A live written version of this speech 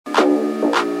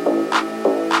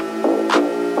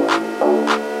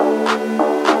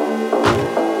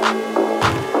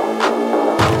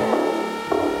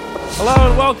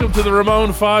Welcome to the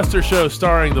Ramon Foster Show,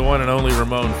 starring the one and only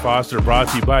Ramon Foster, brought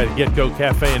to you by the Get Go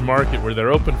Cafe and Market, where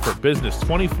they're open for business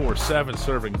 24/7,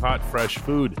 serving hot, fresh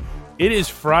food. It is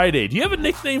Friday. Do you have a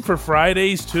nickname for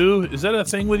Fridays, too? Is that a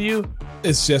thing with you?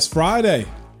 It's just Friday.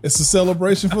 It's a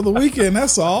celebration for the weekend,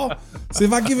 that's all. See,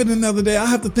 if I give it another day, I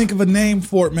have to think of a name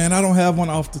for it, man. I don't have one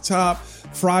off the top.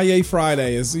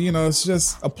 Friday is, it's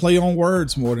just a play on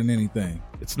words more than anything.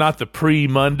 It's not the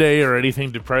pre-Monday or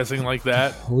anything depressing like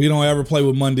that. We don't ever play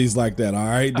with Mondays like that, all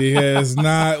right?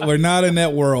 We're not in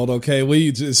that world, okay?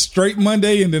 We just straight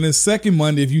Monday and then it's second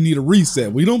Monday if you need a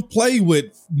reset. We don't play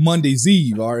with Monday's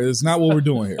Eve, all right? It's not what we're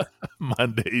doing here.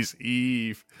 Monday's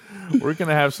Eve. We're going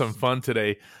to have some fun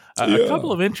today. A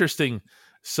couple of interesting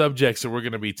subjects that we're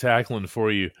going to be tackling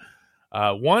for you.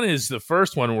 One is the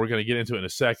first one we're going to get into in a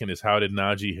second is how did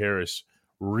Najee Harris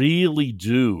really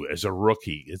do as a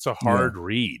rookie? It's a hard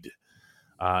read.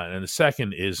 And the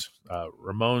second is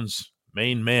Ramon's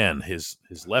main man, his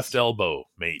left elbow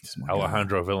mate,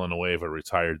 Alejandro Villanueva,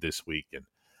 retired this week. And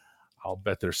I'll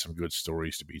bet there's some good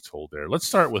stories to be told there. Let's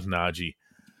start with Najee,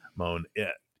 Mon.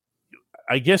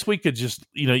 I guess we could just,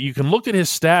 you can look at his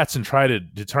stats and try to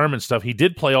determine stuff. He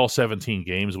did play all 17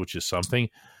 games, which is something.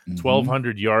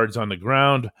 1,200 yards on the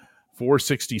ground,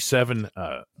 467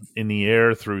 in the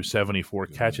air through 74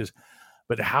 catches.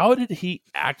 But how did he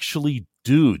actually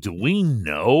do? Do we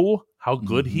know how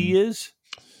good he is?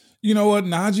 You know what?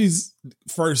 Najee's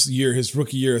first year, his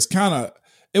rookie year, is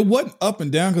it wasn't up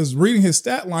and down, because reading his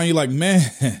stat line, you're like, man,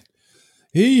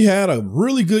 he had a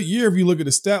really good year if you look at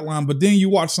the stat line, but then you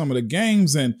watch some of the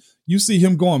games and you see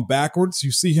him going backwards.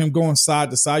 You see him going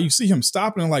side to side. You see him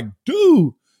stopping and like,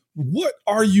 dude, what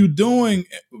are you doing?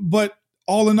 But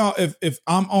all in all, if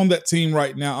I'm on that team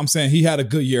right now, I'm saying he had a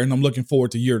good year and I'm looking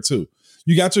forward to year two.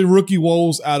 You got your rookie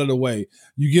woes out of the way.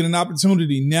 You get an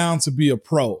opportunity now to be a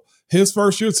pro. His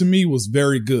first year to me was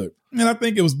very good. And I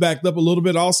think it was backed up a little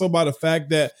bit also by the fact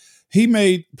that he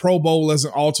made Pro Bowl as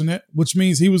an alternate, which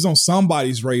means he was on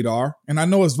somebody's radar. And I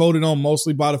know it's voted on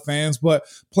mostly by the fans, but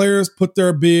players put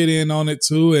their bid in on it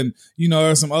too. And,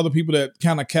 there's some other people that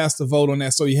kind of cast a vote on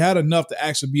that. So he had enough to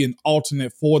actually be an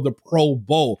alternate for the Pro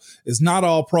Bowl. It's not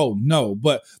all pro, no,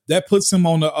 but that puts him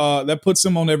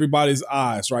on everybody's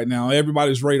eyes right now,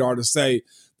 everybody's radar to say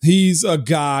he's a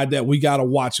guy that we got to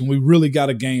watch and we really got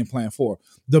a game plan for.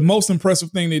 The most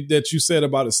impressive thing that you said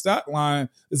about his stat line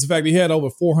is the fact he had over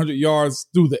 400 yards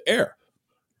through the air.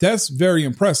 That's very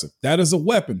impressive. That is a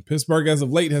weapon. Pittsburgh, as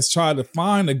of late, has tried to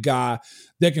find a guy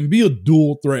that can be a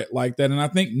dual threat like that, and I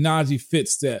think Najee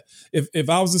fits that. If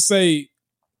I was to say,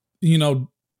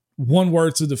 one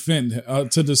word to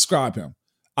describe him,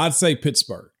 I'd say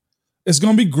Pittsburgh. It's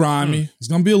going to be grimy. It's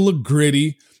going to be a little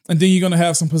gritty. And then you're going to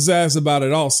have some pizzazz about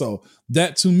it also.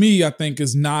 That, to me, I think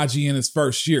is Najee in his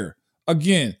first year.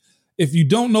 Again, if you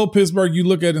don't know Pittsburgh, you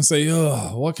look at it and say,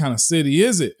 oh, what kind of city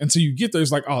is it? Until you get there,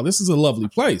 it's like, oh, this is a lovely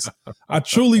place. I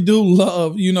truly do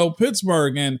love,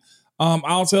 Pittsburgh. And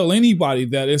I'll tell anybody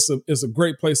that it's a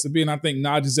great place to be. And I think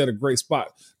Najee's at a great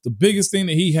spot. The biggest thing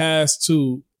that he has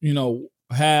to,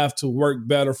 have to work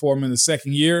better for him in the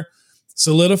second year,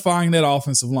 solidifying that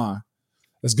offensive line.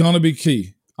 It's going to be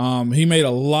key. He made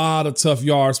a lot of tough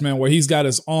yards, man, where he's got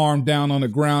his arm down on the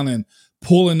ground and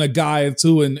pulling the guy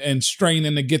into and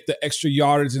straining to get the extra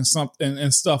yardage and something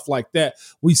and stuff like that.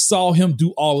 We saw him do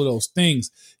all of those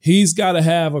things. He's got to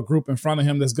have a group in front of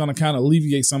him that's going to kind of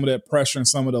alleviate some of that pressure and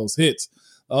some of those hits.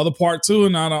 The other part too,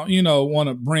 and I don't, want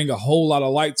to bring a whole lot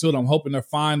of light to it. I'm hoping to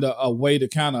find a way to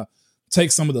kind of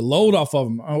take some of the load off of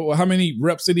him. How many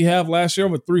reps did he have last year?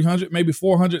 Over 300, maybe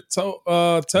 400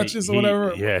 touches or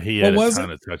whatever? Yeah, he had a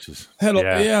ton of touches. It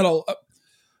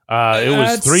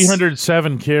was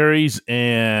 307 carries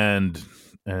and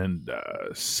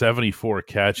 74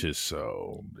 catches.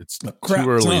 So it's too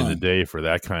early in the day for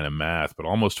that kind of math, but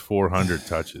almost 400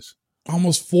 touches.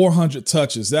 Almost 400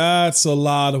 touches. That's a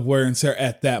lot of wear and tear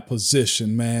at that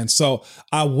position, man. So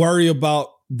I worry about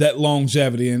that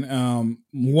longevity. And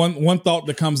one thought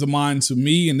that comes to mind to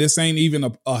me, and this ain't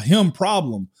even a him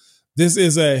problem. This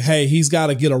is he's got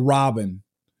to get a Robin.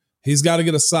 He's got to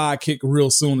get a sidekick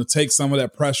real soon to take some of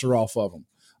that pressure off of him.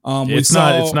 It's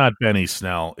not Benny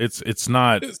Snell. It's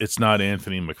not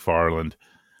Anthony McFarland.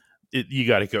 You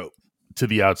got to go to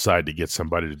the outside to get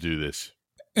somebody to do this.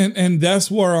 And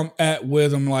that's where I'm at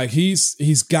with him. Like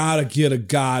he's got to get a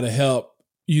guy to help,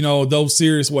 those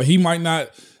series where he might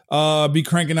not be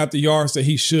cranking out the yards that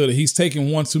he should. He's taking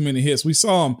one too many hits. We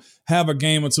saw him have a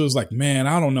game or two. It's like, man,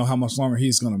 I don't know how much longer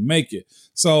he's going to make it.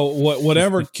 So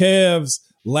whatever Kev's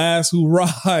last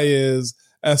hurrah is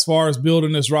as far as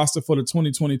building this roster for the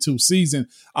 2022 season,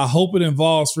 I hope it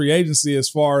involves free agency as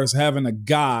far as having a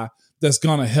guy that's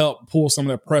going to help pull some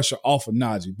of that pressure off of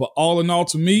Najee. But all in all,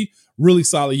 to me, really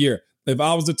solid year. If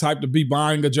I was the type to be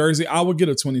buying a jersey, I would get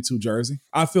a 22 jersey.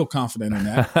 I feel confident in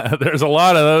that. There's a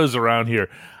lot of those around here.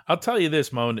 I'll tell you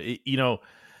this, Moan,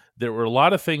 there were a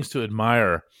lot of things to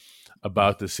admire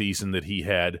about the season that he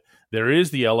had. There is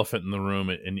the elephant in the room,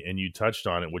 and you touched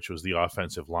on it, which was the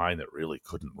offensive line that really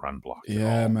couldn't run block at all.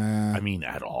 Yeah, man. I mean,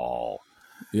 at all.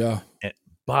 Yeah.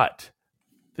 But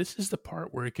this is the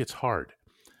part where it gets hard.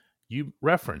 You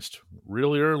referenced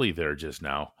really early there just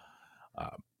now.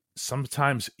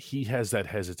 Sometimes he has that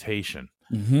hesitation.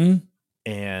 Mm-hmm.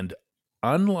 And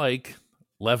unlike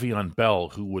Le'Veon Bell,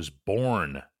 who was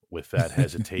born with that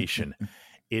hesitation,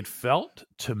 it felt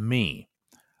to me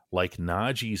like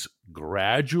Najee's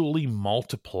gradually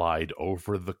multiplied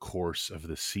over the course of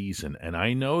the season. And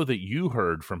I know that you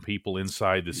heard from people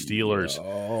inside the Steelers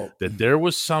that there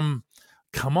was some,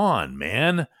 come on,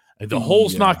 man, the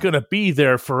hole's not going to be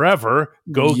there forever.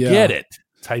 Go get it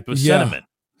type of sentiment.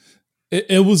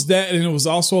 It was that, and it was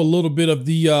also a little bit of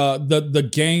the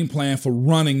game plan for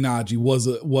running Najee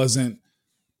wasn't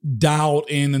dialed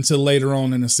in until later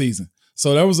on in the season.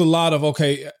 So there was a lot of,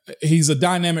 okay, he's a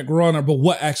dynamic runner, but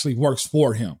what actually works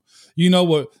for him? You know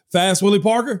what? Fast Willie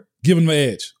Parker, give him the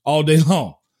edge all day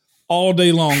long.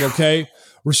 Okay?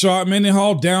 Rashard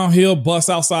Mendenhall, downhill, bust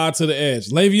outside to the edge.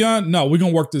 Le'Veon, no, we're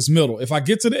going to work this middle. If I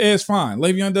get to the edge, fine.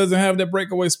 Le'Veon doesn't have that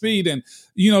breakaway speed and,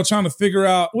 trying to figure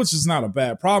out, which is not a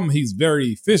bad problem. He's very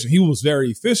efficient. He was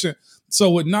very efficient. So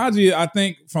with Najee, I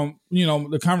think from,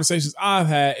 the conversations I've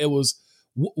had, it was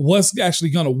what's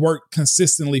actually going to work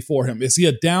consistently for him. Is he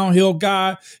a downhill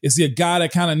guy? Is he a guy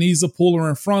that kind of needs a puller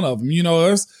in front of him?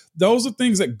 Those are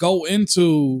things that go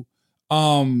into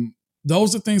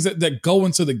those are things that go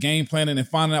into the game planning and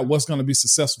finding out what's going to be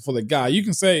successful for the guy. You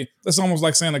can say that's almost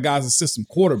like saying a guy's a system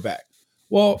quarterback.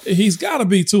 Well, he's got to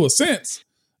be to a sense,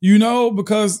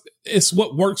 because it's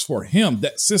what works for him.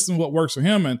 That system, what works for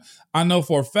him. And I know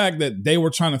for a fact that they were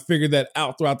trying to figure that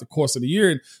out throughout the course of the year.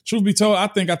 And truth be told, I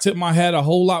think I tipped my hat a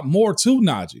whole lot more to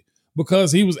Najee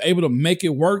because he was able to make it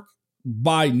work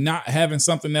by not having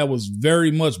something that was very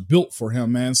much built for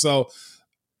him, man. So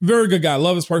very good guy.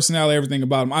 Love his personality, everything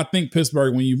about him. I think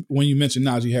Pittsburgh when you mentioned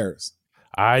Najee Harris.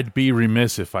 I'd be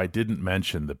remiss if I didn't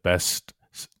mention the best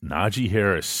Najee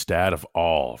Harris stat of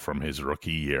all from his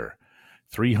rookie year.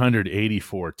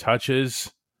 384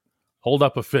 touches. Hold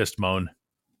up a fist, Moan.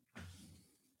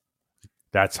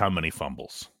 That's how many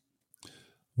fumbles.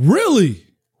 Really?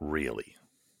 Really.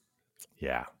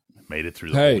 Yeah. Made it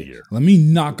through the whole year. Let me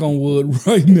knock on wood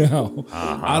right now.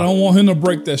 I don't want him to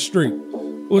break that streak.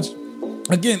 Which,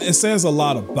 again, it says a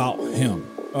lot about him.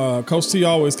 Coach T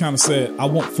always kind of said, I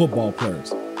want football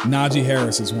players. Najee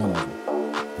Harris is one of them.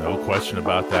 No question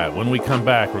about that. When we come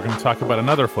back, we're going to talk about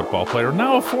another football player,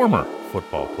 now a former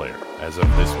football player as of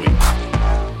this week.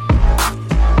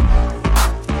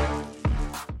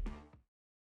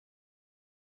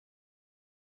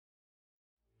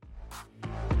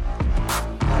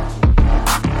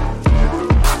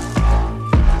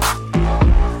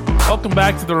 Welcome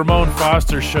back to the Ramon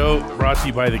Foster Show, brought to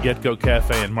you by the Get Go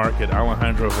Cafe and Market,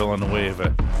 Alejandro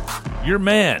Villanueva. Your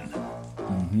man,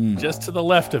 just to the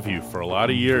left of you for a lot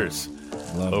of years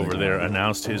over there,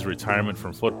 announced his retirement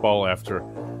from football after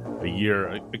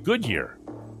a good year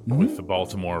with the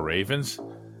Baltimore Ravens.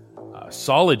 A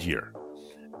solid year.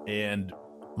 And,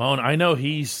 Moan, I know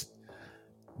he's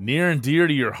near and dear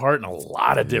to your heart in a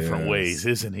lot of different ways,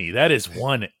 isn't he? That is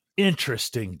one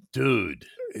interesting dude.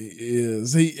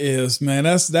 He is, man.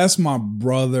 That's my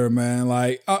brother, man.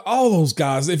 Like all those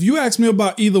guys. If you ask me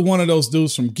about either one of those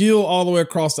dudes from Gill all the way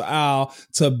across the aisle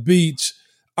to Beach,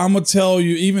 I'm gonna tell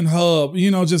you, even Hub,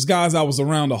 just guys I was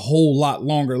around a whole lot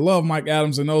longer. Love Mike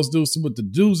Adams and those dudes, but the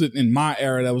dudes in my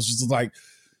era that was just like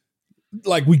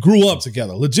we grew up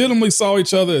together, legitimately saw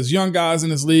each other as young guys in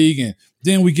this league, and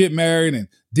then we get married, and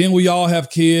then we all have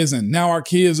kids, and now our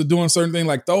kids are doing certain things.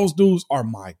 Like those dudes are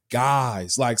my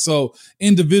guys. Like, so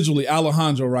individually,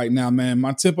 Alejandro right now, man,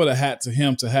 my tip of the hat to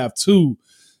him to have two,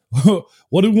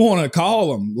 what do we want to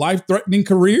call them? Life-threatening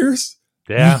careers?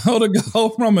 Yeah. To go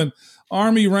from an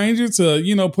Army Ranger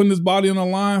to, putting his body on the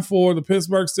line for the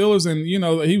Pittsburgh Steelers. And,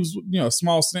 he was, a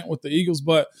small stint with the Eagles.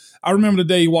 But I remember the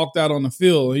day he walked out on the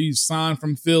field. He signed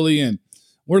from Philly, and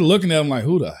we're looking at him like,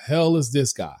 who the hell is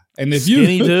this guy? And if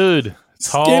skinny dude.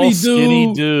 Tall,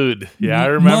 skinny dude. Yeah, I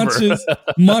remember.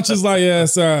 Munch is like,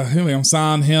 yes, I'm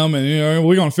signing him, and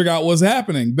we're gonna figure out what's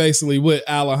happening. Basically, with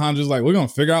Alejandro's like, we're gonna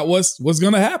figure out what's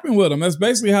gonna happen with him. That's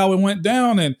basically how it went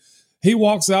down. And he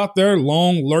walks out there,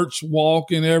 long lurch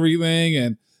walk and everything,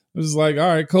 and It's just like, all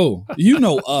right, cool. You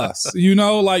know us,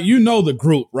 like, the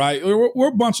group, right? We're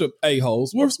a bunch of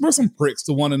a-holes. We're some pricks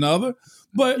to one another.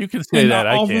 But you can say that.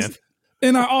 I can't.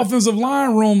 In our offensive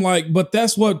line room, but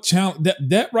that's what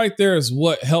that right there is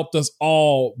what helped us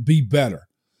all be better.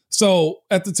 So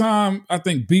at the time, I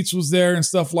think Beach was there and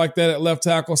stuff like that at left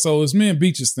tackle. So it was me and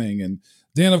Beach's thing. And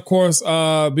then, of course,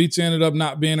 Beach ended up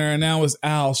not being there. And now it's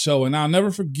Al's show. And I'll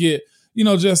never forget,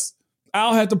 just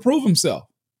Al had to prove himself.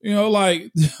 Dude,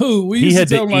 he had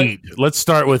to eat. Let's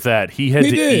start with that. He had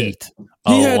to eat.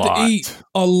 He had to eat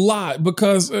a lot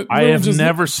because I have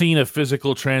never seen a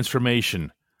physical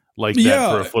transformation like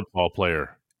that for a football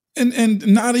player. And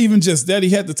not even just that, he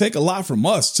had to take a lot from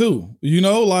us too.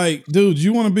 Dude,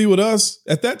 you want to be with us?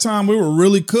 At that time, we were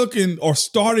really cooking or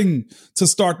starting to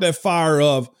start that fire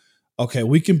of, okay,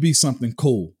 we can be something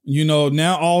cool.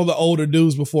 Now all the older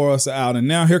dudes before us are out, and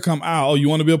now here come Al. Oh, you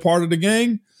want to be a part of the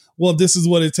gang? Well, this is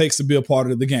what it takes to be a part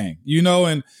of the gang,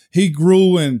 and he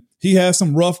grew and he had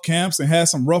some rough camps and had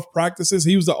some rough practices.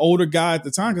 He was the older guy at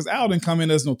the time because Al didn't come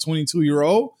in as no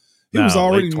 22-year-old. He was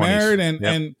already married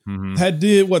and had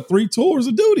did 3 tours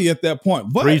of duty at that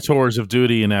point. But 3 tours of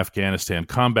duty in Afghanistan,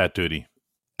 combat duty.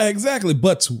 Exactly.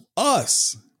 But to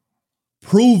us,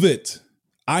 prove it.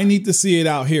 I need to see it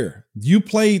out here. You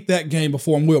played that game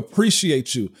before and we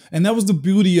appreciate you. And that was the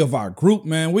beauty of our group,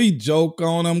 man. We joke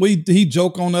on him. He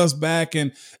joke on us back.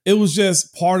 And it was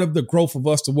just part of the growth of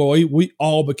us to where we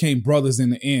all became brothers in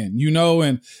the end,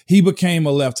 and he became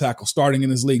a left tackle starting in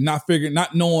this league, not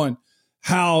knowing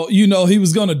how, he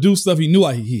was going to do stuff. He knew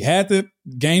he had to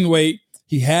gain weight.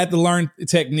 He had to learn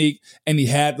technique and he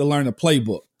had to learn a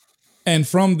playbook. And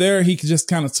from there, he just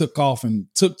kind of took off and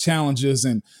took challenges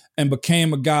and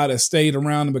became a guy that stayed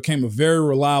around and became a very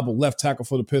reliable left tackle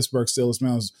for the Pittsburgh Steelers.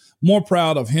 Man, I was more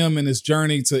proud of him and his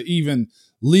journey to even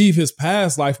leave his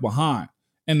past life behind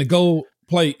and to go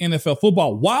play NFL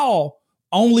football while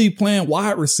only playing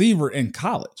wide receiver in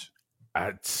college.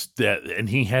 And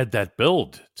he had that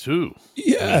build too.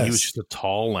 Yes. He was just a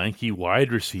tall, lanky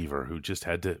wide receiver who just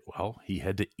had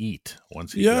to eat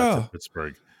once he got to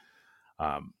Pittsburgh.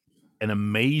 An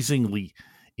amazingly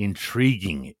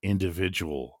intriguing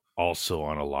individual also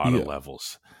on a lot of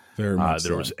levels. Very much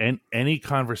there was any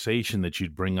conversation that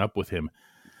you'd bring up with him.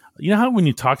 You know how when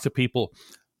you talk to people,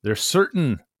 there's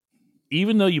certain,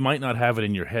 even though you might not have it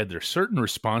in your head, there's certain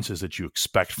responses that you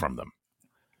expect from them.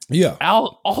 Yeah.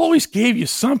 Al always gave you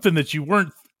something that you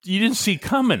didn't see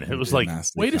coming. It was like,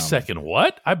 wait a second,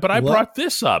 what? I brought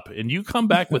this up and you come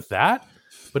back with that.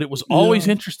 But it was always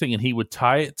interesting and he would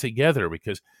tie it together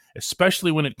because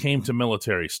especially when it came to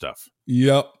military stuff.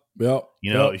 Yep.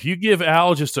 If you give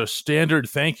Al just a standard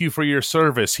thank you for your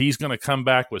service, he's going to come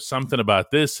back with something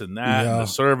about this and that and the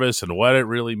service and what it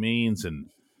really means. And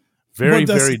very,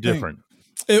 very different.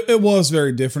 It was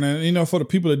very different. And, for the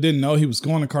people that didn't know, he was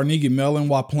going to Carnegie Mellon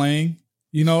while playing,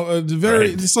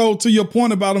 so to your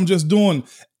point about him just doing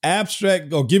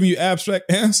abstract or giving you abstract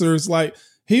answers, like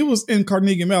he was in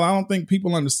Carnegie Mellon. I don't think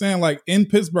people understand, like in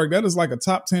Pittsburgh, that is like a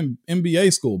top 10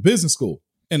 MBA school, business school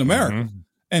in America. Mm-hmm.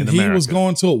 And he was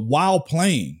going to it while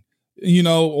playing,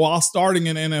 while starting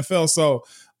in the NFL. So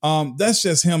that's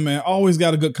just him, man. Always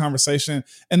got a good conversation.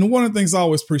 And one of the things I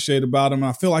always appreciate about him, and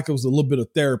I feel like it was a little bit of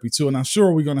therapy too. And I'm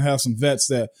sure we're going to have some vets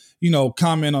that,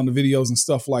 comment on the videos and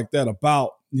stuff like that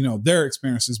about, their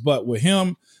experiences. But with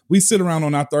him, we sit around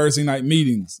on our Thursday night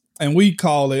meetings and we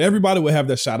call it, everybody would have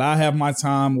that shot. I have my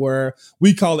time where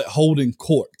we call it holding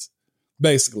court,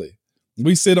 basically.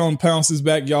 We sit on Pounce's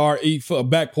backyard, eat for a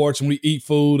back porch, and we eat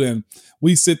food, and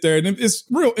we sit there, and it's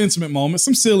real intimate moments,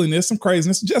 some silliness, some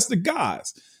craziness, just the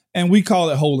guys. And we call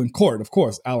it holding court. Of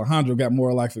course, Alejandro got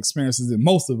more life experiences than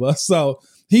most of us, so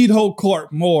he'd hold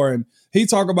court more, and he'd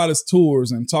talk about his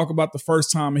tours and talk about the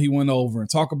first time he went over and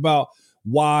talk about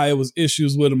why it was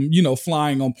issues with him,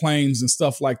 flying on planes and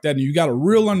stuff like that. And you got a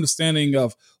real understanding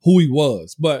of who he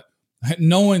was. But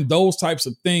knowing those types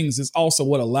of things is also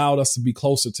what allowed us to be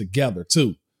closer together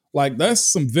too. Like that's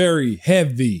some very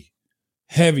heavy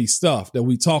stuff that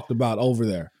we talked about over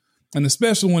there. And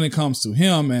especially when it comes to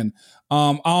him. And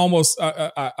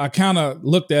I kind of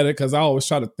looked at it because I always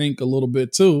try to think a little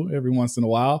bit too, every once in a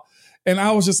while. And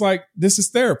I was just like, this is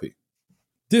therapy.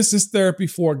 This is therapy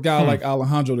for a guy like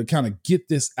Alejandro to kind of get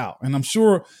this out. And I'm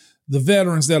sure the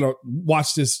veterans that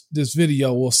watch this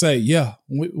video will say, yeah,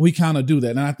 we kind of do that.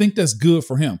 And I think that's good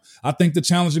for him. I think the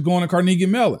challenge of going to Carnegie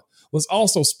Mellon was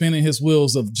also spinning his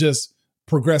wheels of just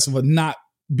progressive, of not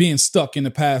being stuck in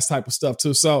the past type of stuff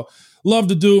too. So love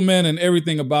the dude, man, and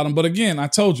everything about him. But again, I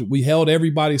told you, we held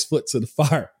everybody's foot to the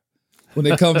fire when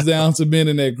it comes down to being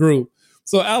in that group.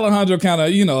 So Alejandro kind of,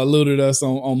 alluded us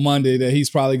on Monday that he's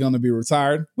probably going to be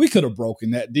retired. We could have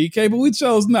broken that, DK, but we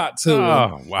chose not to.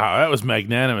 Oh, wow. That was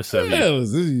magnanimous of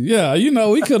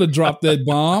you. We could have dropped that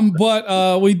bomb,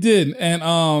 but we didn't.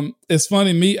 And it's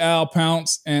funny, me, Al,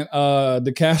 Pounce, and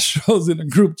the Castros in the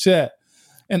group chat.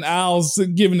 And Al's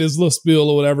giving his little spiel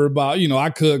or whatever about, I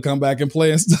could come back and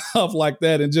play and stuff like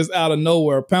that. And just out of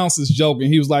nowhere, Pounce is joking.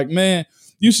 He was like, man,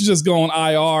 you should just go on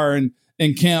IR and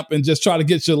camp and just try to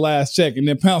get your last check. And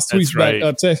then Pounce tweets back.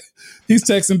 He's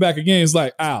texting back again. He's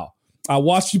like, Al, I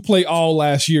watched you play all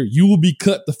last year. You will be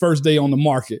cut the first day on the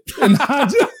market. And I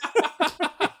just...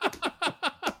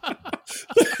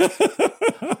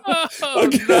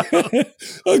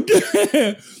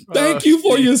 Again, thank you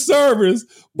for your service,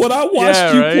 but I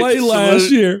watched you play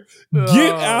last year.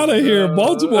 Get out of here.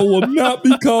 Baltimore will not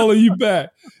be calling you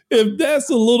back. If that's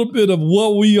a little bit of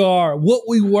what we are, what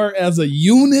we were as a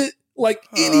unit, like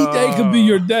any day could be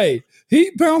your day.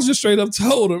 Pounce just straight up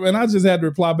told him, and I just had to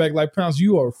reply back like, Pounce,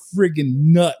 you are a friggin'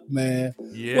 nut, man.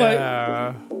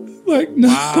 Yeah. Like no.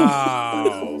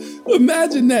 Wow.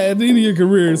 Imagine that at the end of your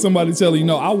career, somebody telling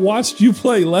you, I watched you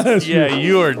play last year. Yeah,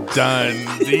 you are done.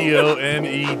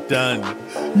 DONE, done.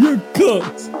 You're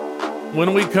cooked.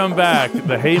 When we come back,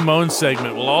 the Hey Moan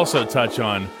segment will also touch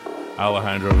on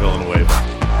Alejandro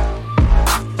Villanueva.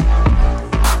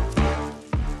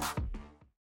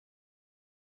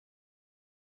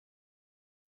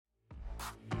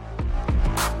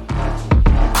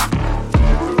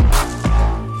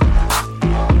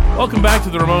 Welcome back to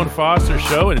the Ramon Foster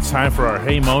Show, and it's time for our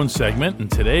Hey Moan segment.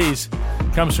 And today's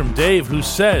comes from Dave, who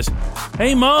says,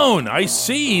 Hey Moan, I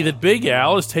see that Big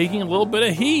Al is taking a little bit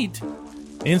of heat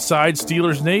inside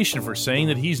Steelers Nation for saying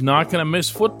that he's not going to miss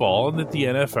football and that the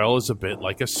NFL is a bit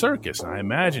like a circus. I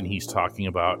imagine he's talking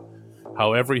about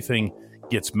how everything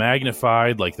gets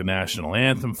magnified, like the national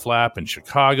anthem flap in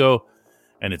Chicago,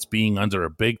 and it's being under a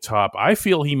big top. I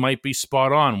feel he might be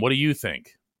spot on. What do you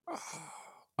think?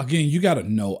 Again, you got to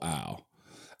know Al.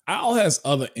 Al has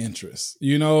other interests,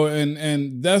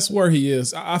 and that's where he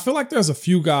is. I feel like there's a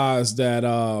few guys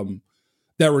that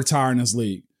retire in this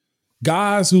league.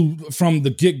 Guys who, from the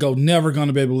get-go, never going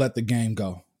to be able to let the game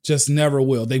go. Just never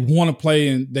will. They want to play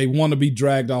and they want to be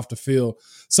dragged off the field.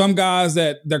 Some guys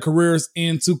that their careers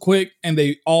end too quick and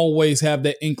they always have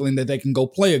that inkling that they can go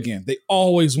play again. They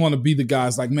always want to be the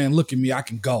guys like, man, look at me. I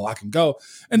can go.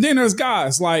 And then there's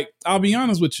guys like, I'll be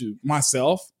honest with you,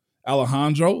 myself,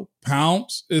 Alejandro,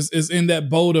 Pounce is in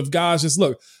that boat of guys. Just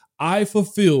look, I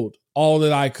fulfilled all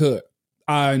that I could.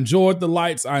 I enjoyed the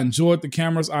lights. I enjoyed the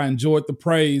cameras. I enjoyed the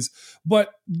praise.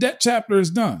 But that chapter is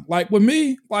done. Like with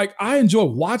me, like I enjoy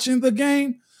watching the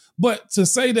game. But to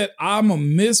say that I'm a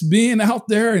miss being out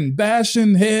there and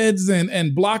bashing heads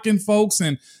and blocking folks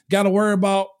and got to worry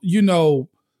about,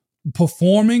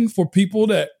 performing for people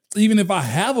that even if I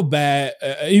have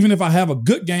a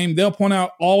good game, they'll point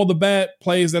out all the bad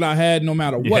plays that I had no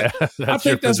matter what. Yeah, I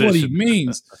think that's what he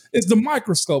means. It's the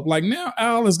microscope. Like now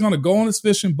Al is going to go on his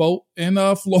fishing boat in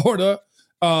Florida,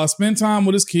 spend time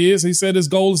with his kids. He said his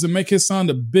goal is to make his son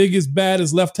the biggest,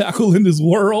 baddest left tackle in this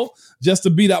world, just to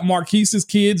beat out Marquise's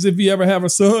kids if he ever have a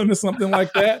son or something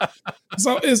like that.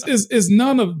 So it's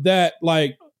none of that,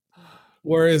 like,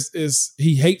 whereas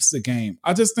he hates the game.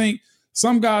 I just think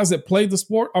some guys that play the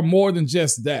sport are more than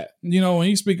just that. When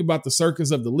you speak about the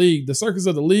circus of the league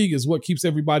is what keeps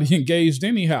everybody engaged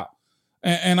anyhow.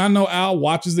 And I know Al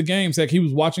watches the games. Heck, he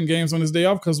was watching games on his day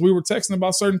off because we were texting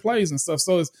about certain plays and stuff.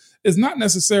 So it's not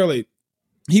necessarily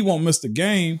he won't miss the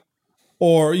game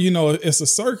or, it's a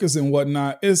circus and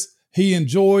whatnot. It's he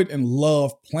enjoyed and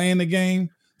loved playing the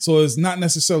game. So it's not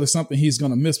necessarily something he's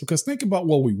going to miss because think about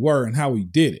what we were and how we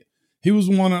did it. He was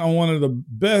one of the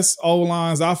best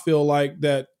O-lines, I feel like,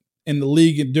 that in the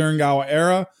league during our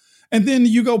era. And then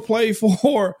you go play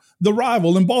for the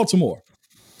rival in Baltimore.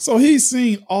 So he's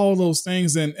seen all those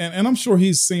things, and I'm sure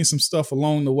he's seen some stuff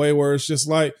along the way where it's just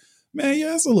like, man,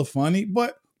 yeah, it's a little funny,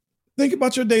 but think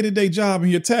about your day-to-day job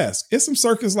and your task. It's some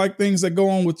circus-like things that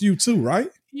go on with you too, right?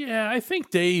 Yeah, I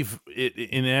think Dave,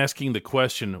 in asking the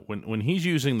question, when he's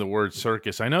using the word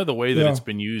circus, I know the way that it's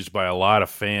been used by a lot of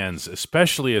fans,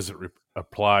 especially as it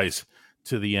applies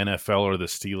to the NFL or the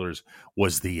Steelers,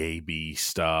 was the AB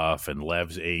stuff and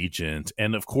Lev's agent.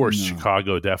 And, of course,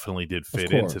 Chicago definitely did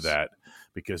fit into that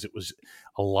because it was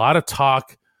a lot of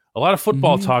talk, a lot of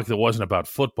football talk that wasn't about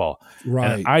football.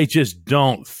 Right. And I just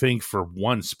don't think for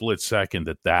one split second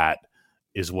that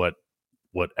is what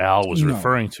what Al was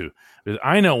referring to. Because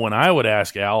I know when I would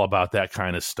ask Al about that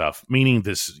kind of stuff, meaning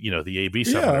this, the AB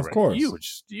stuff, yeah, of course,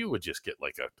 you would just get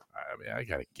like I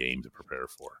got a game to prepare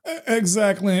for.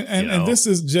 Exactly, and this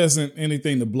is just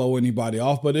anything to blow anybody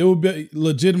off, but it would be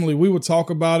legitimately. We would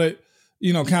talk about it,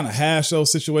 kind of hash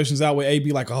those situations out with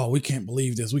AB, like, oh, we can't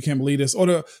believe this, or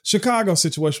the Chicago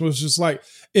situation was just like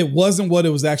it wasn't what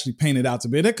it was actually painted out to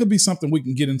be. That could be something we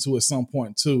can get into at some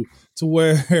point too, to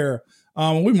where.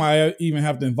 We might even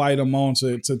have to invite him on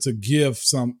to give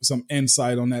some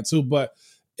insight on that too. But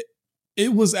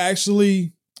it was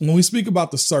actually, when we speak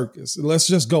about the circus, let's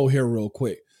just go here real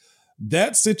quick.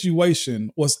 That situation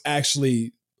was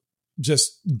actually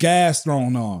just gas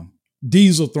thrown on,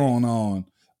 diesel thrown on,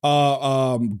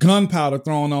 gunpowder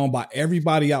thrown on by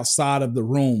everybody outside of the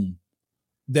room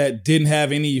that didn't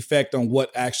have any effect on what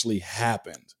actually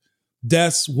happened.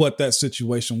 That's what that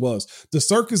situation was. The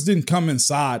circus didn't come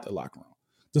inside the locker room.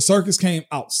 The circus came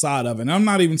outside of it. And I'm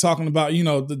not even talking about,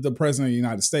 the president of the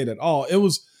United States at all.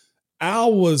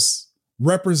 Al was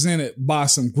represented by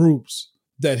some groups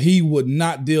that he would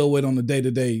not deal with on a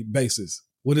day-to-day basis,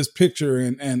 with his picture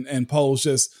and pose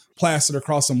just plastered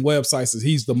across some websites as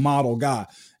he's the model guy.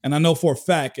 And I know for a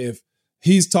fact, if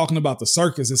he's talking about the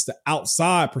circus, it's the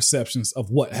outside perceptions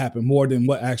of what happened more than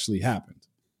what actually happened.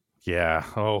 Yeah.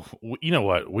 Oh, you know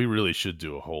what? We really should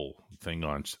do a whole thing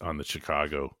on the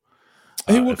Chicago.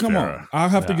 He will come on. I'll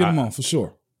have to get him on for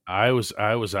sure. I was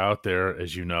out there,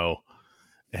 as you know,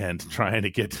 and trying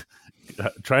to get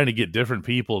different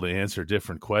people to answer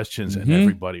different questions, and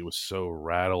everybody was so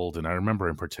rattled. And I remember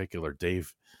in particular, David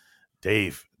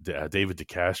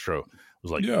DeCastro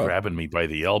was like grabbing me by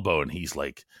the elbow, and he's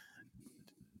like,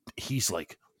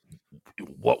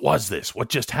 "What was this? What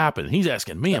just happened?" And he's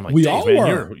asking me. I'm like, "We Dave, all man,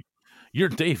 were." You're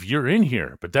Dave, you're in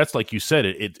here. But that's like you said,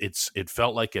 it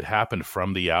felt like it happened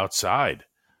from the outside.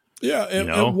 Yeah,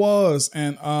 it was.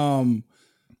 And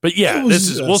but yeah,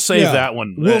 we'll save that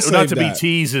one. Not to be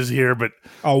teases here, but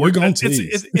we're going to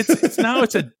tease. It's now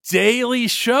it's a daily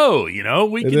show,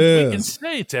 we can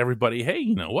say to everybody, hey,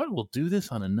 you know what? We'll do this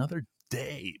on another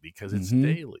day because it's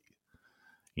daily.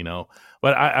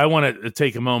 But I want to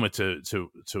take a moment to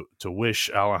wish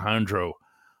Alejandro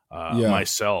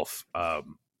myself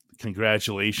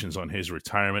congratulations on his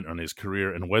retirement, on his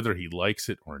career, and whether he likes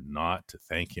it or not, to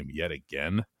thank him yet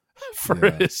again for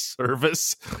his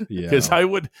service. Because I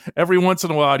would, every once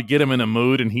in a while, I'd get him in a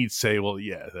mood and he'd say, well,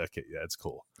 yeah, okay, yeah, it's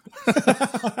cool.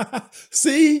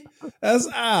 See, that's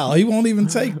Al. He won't even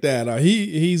take that. Or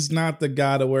he's not the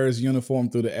guy that wears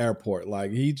uniform through the airport. Like,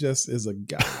 he just is a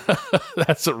guy.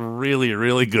 That's a really,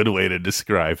 really good way to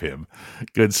describe him.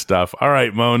 Good stuff. All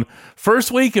right, Moan.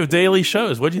 First week of daily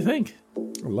shows. What'd you think?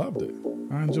 I loved it.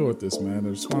 I enjoyed this, man.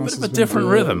 The response a bit of a different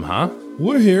rhythm, huh?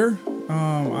 We're here.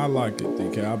 I like it,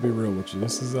 DK. I'll be real with you.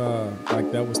 This is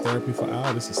like that was therapy for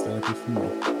Al. This is therapy for me.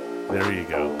 There you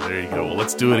go. Well,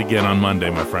 let's do it again on Monday,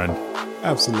 my friend.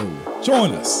 Absolutely.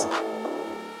 Join us.